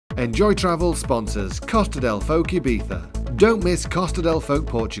Enjoy Travel sponsors CostaDelFolk Ibiza. Don't miss CostaDelFolk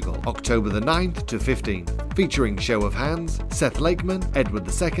Portugal, October the 9th to 15th, featuring Show of Hands, Seth Lakeman, Edward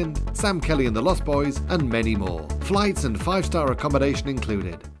II, Sam Kelly and the Lost Boys, and many more. Flights and 5-star accommodation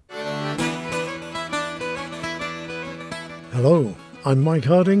included. Hello, I'm Mike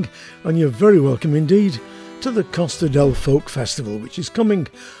Harding, and you're very welcome indeed to the CostaDelFolk Festival, which is coming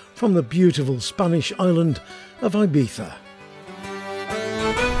from the beautiful Spanish island of Ibiza.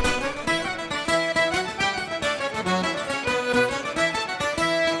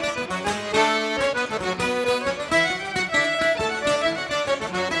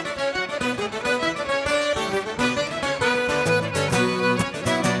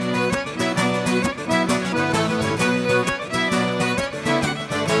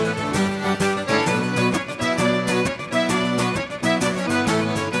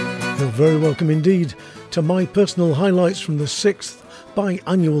 Very welcome indeed to my personal highlights from the 6th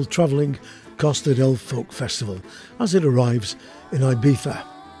biannual travelling CostaDelFolk Festival as it arrives in Ibiza.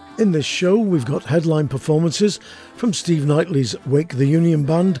 In this show we've got headline performances from Steve Knightley's Wake the Union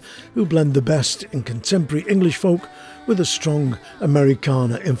Band, who blend the best in contemporary English folk with a strong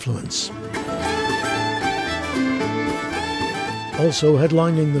Americana influence. Also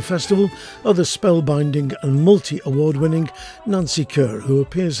headlining the festival are the spellbinding and multi-award-winning Nancy Kerr, who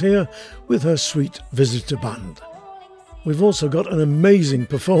appears here with her Sweet Visitor Band. We've also got an amazing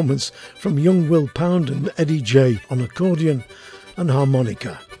performance from young Will Pound and Eddie J on accordion and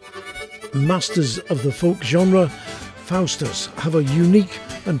harmonica. Masters of the folk genre, Faustus have a unique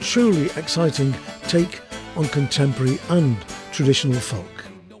and truly exciting take on contemporary and traditional folk.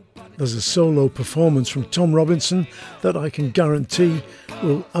 There's a solo performance from Tom Robinson that I can guarantee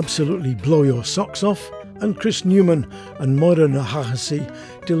will absolutely blow your socks off, and Chris Newman and Moira Nahasi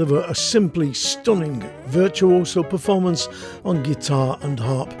deliver a simply stunning virtuoso performance on guitar and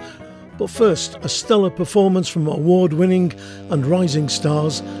harp. But first, a stellar performance from award-winning and rising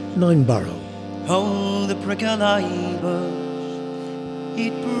stars Ninebarrow. Oh, the prickly bush,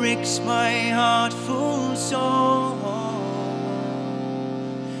 it breaks my heart full sore.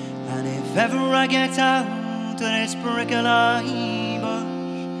 And if ever I get out of this prickly bush,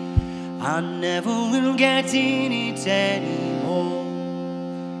 I never will get in it anymore.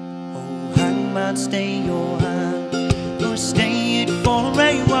 Oh, hangman, stay your hand, or stay it for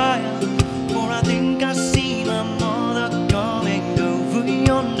a while, for I think I see my mother coming over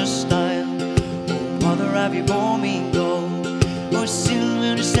yonder stile. Oh, mother, have you borne me gold, or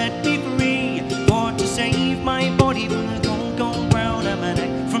silver to set me free, or to save my body from the cold, cold ground and my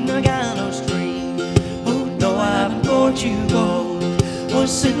neck from the gallows tree? Oh, no, I haven't brought you gold or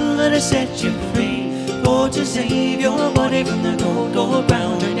silver to set you free, or to save your body from the cold, cold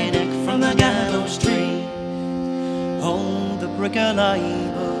ground and your neck from the gallows tree. Oh, the prickly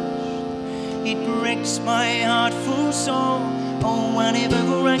bush, it breaks my heart full sore. Oh, and if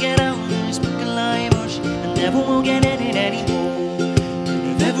ever I get out of this prickly bush, I never will get in it anymore.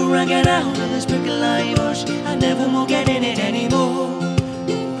 And if ever I get out of this prickly bush, I never will get in it anymore.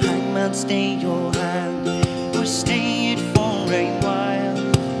 Oh, hangman, stay your hand, or stay it for a while,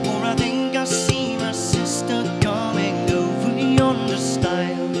 for I think I see my sister coming over yonder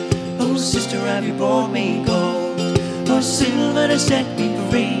stile. Oh, sister, have you brought me gold or silver to set me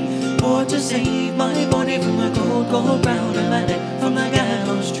free, or to save my body from the cold, cold ground and my neck from the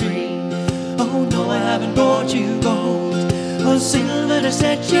gallows tree? Oh, no, I haven't brought you gold or silver to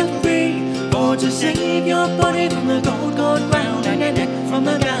set you free, or to save your body from the cold, cold ground and your neck from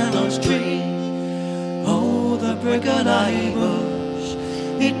the gallows tree. Oh, the prickly bush,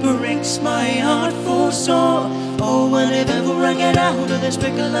 it breaks my heart full sore. Oh, and if ever I get out of this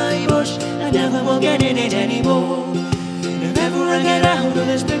prickly bush, I never will get in it anymore. And if ever I get out of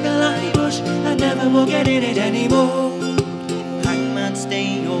this prickly bush, I never will get in it anymore. Hangman,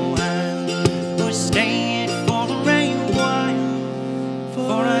 stay your hand, or stay it for a while,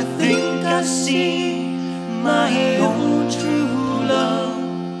 for I think I see my own true love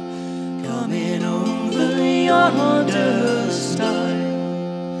coming over yonder stile.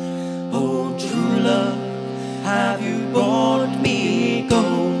 Oh, true love, have you brought me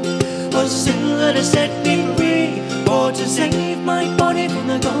gold or silver to set me free, or to save my body from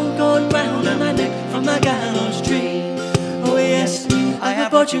the cold, cold ground and my neck from the gallows tree? Oh yes, I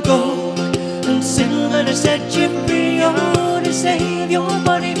have brought you gold and silver to set you free, or to save your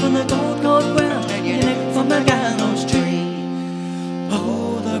body from the cold, cold ground and your neck from the gallows tree.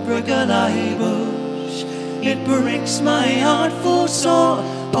 Oh, the prickly bush, it breaks my heart full sore.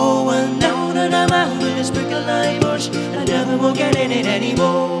 Oh, and now that I'm out of this prickly bush, I never will get in it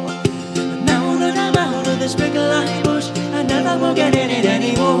anymore. And now that I'm out of this prickly bush, I never will get in it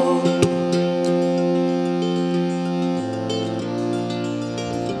anymore.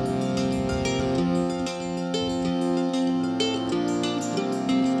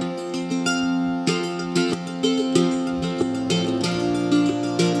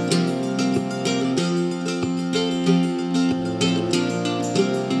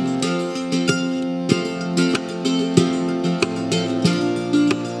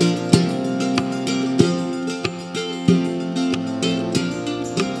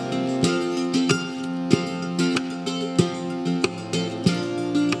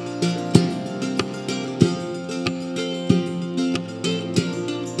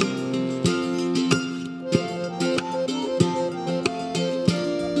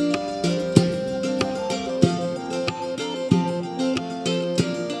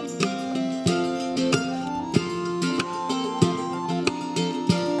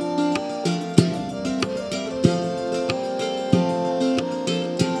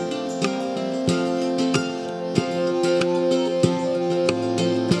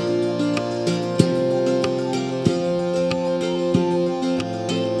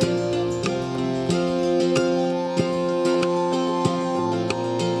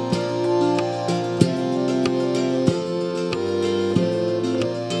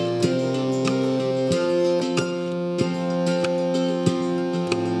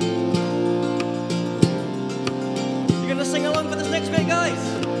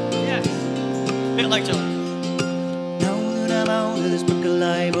 Bit like John. Now that I'm out of this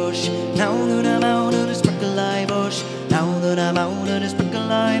prickly bush, now that I'm out of this prickly bush, now that I'm out of this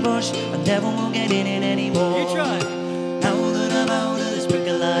prickly bush, I never will get in it anymore. You try. Now that I'm out of this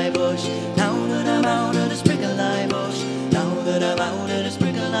prickly bush, now that I'm out of this prickly bush, now that I'm out of this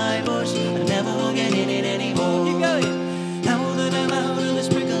prickly bush, I never will get in it anymore. Keep going. Now that I'm out of this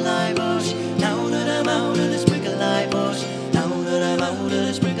prickly bush, now that I'm out of this prickly bush, now that I'm out of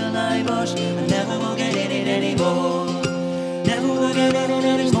this prickly bush, I never will get in it anymore. Never will get in it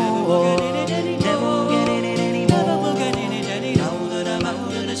anymore. Never will get in it anymore. Now that I'm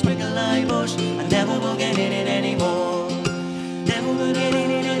out of this prickly bush, I never will get in it anymore. Never will get in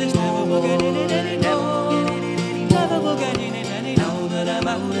it anymore. Never will get in it anymore. Never will get in it anymore. Now that I'm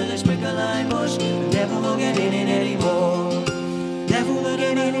out of this prickly bush, I never will get in it anymore. Never will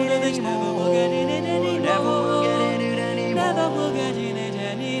get in it anymore. Never will get in it anymore. Never will get in it anymore. Never will get in it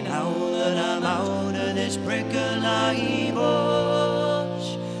anymore. Now that I'm out of this prickly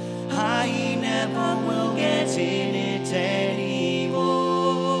bush, I never will get in it anymore.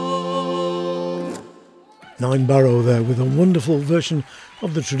 Ninebarrow there with a wonderful version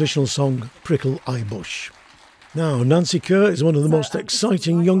of the traditional song Prickle Eye Bush. Now, Nancy Kerr is one of the most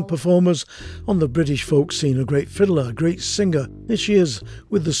exciting young performers on the British folk scene, a great fiddler, a great singer. Here she is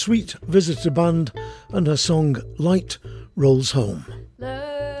with the Sweet Visitor Band and her song Light Rolls Home. Look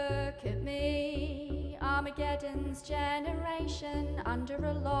at me, Armageddon's generation, under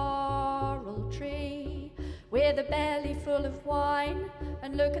a laurel tree, with a belly full of wine,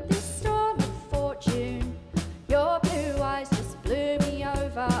 and look at this storm of fortune. Your blue eyes just blew me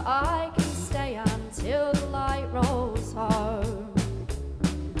over, I can stay until the light rolls home.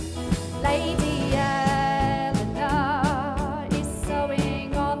 Lady Eleanor is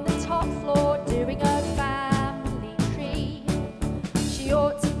sewing on the top floor, doing a family tree. She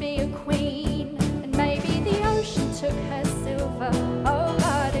ought to be a queen, and maybe the ocean took her silver. Oh,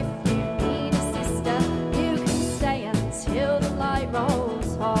 but if you need a sister, you can stay until the light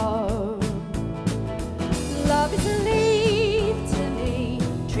rolls home. Love is a leaf to me,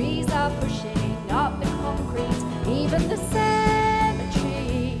 trees are pushing up the concrete, even the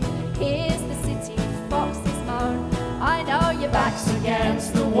cemetery. Here's the city foxes moan. I know your back's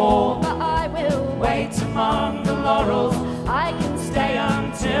against the wall, but I will wait among the laurels. I can stay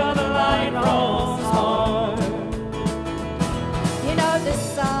until the light rolls home. You know the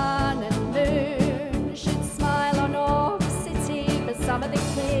sun and moon should smile on all the city, but some of the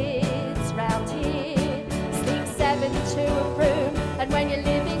kids round here sleep 7 to a room, and when you're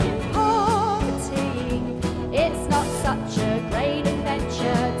living in poverty, it's not such a great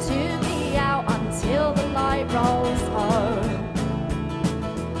adventure to be out until the light rolls home.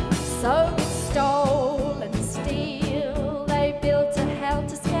 So with stolen steel, they built a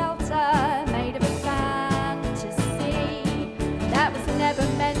helter-skelter made of a fantasy that was never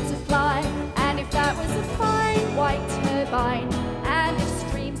meant to fly. And if that was a fine white turbine, and if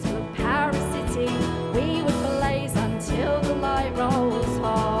streams were power a city, we would blaze until the light rolls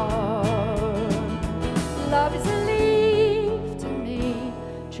home. Love is a leaf to me,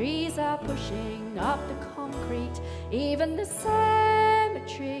 trees are pushing up the concrete, even the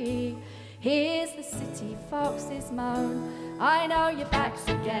cemetery. Here's the city foxes moan. I know your back's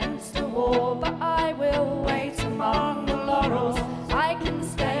against the wall, but I will wait among the laurels. I can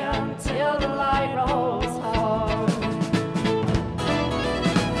stay until the light rolls home.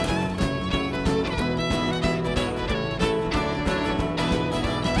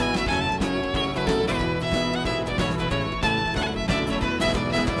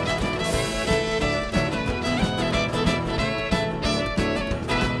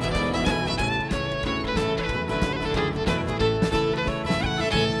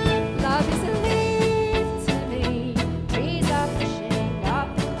 Love is a leaf to me, trees are pushing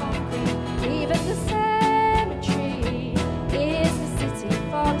up the concrete, even the cemetery. Here's the city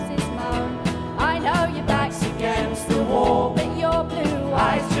foxes moan. I know your back's against the wall, but your blue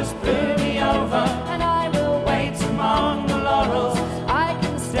eyes just blew me over, and I will wait among the laurels. I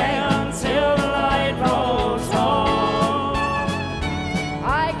can stay until the light rolls home.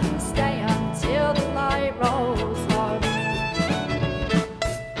 I can stay until the light rolls home.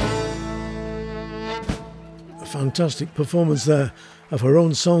 A fantastic performance there of her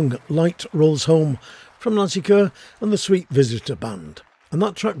own song Light Rolls Home from Nancy Kerr and the Sweet Visitor Band. And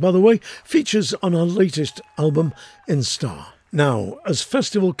that track, by the way, features on her latest album In Star. Now, as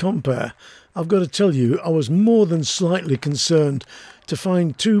festival compere, I've got to tell you I was more than slightly concerned to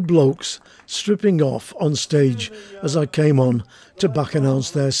find two blokes stripping off on stage as I came on to back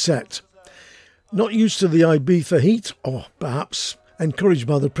announce their set. Not used to the Ibiza heat, or perhaps Encouraged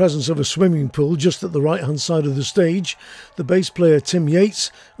by the presence of a swimming pool just at the right-hand side of the stage, the bass player Tim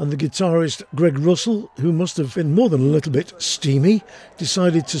Yates and the guitarist Greg Russell, who must have been more than a little bit steamy,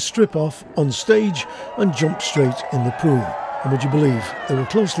 decided to strip off on stage and jump straight in the pool. And would you believe, they were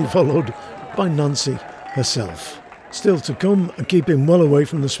closely followed by Nancy herself. Still to come, and keeping well away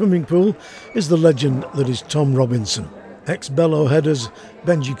from the swimming pool, is the legend that is Tom Robinson. Ex-Bellow headers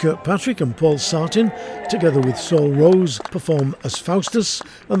Benji Kirkpatrick and Paul Sartin, together with Saul Rose, perform as Faustus,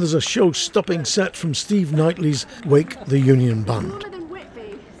 and there's a show-stopping set from Steve Knightley's Wake the Union Band.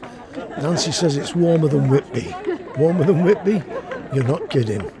 Nancy says it's warmer than Whitby. Warmer than Whitby? You're not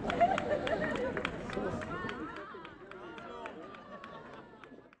kidding.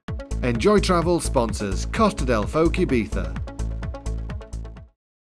 Enjoy Travel sponsors CostaDelFolk Ibiza.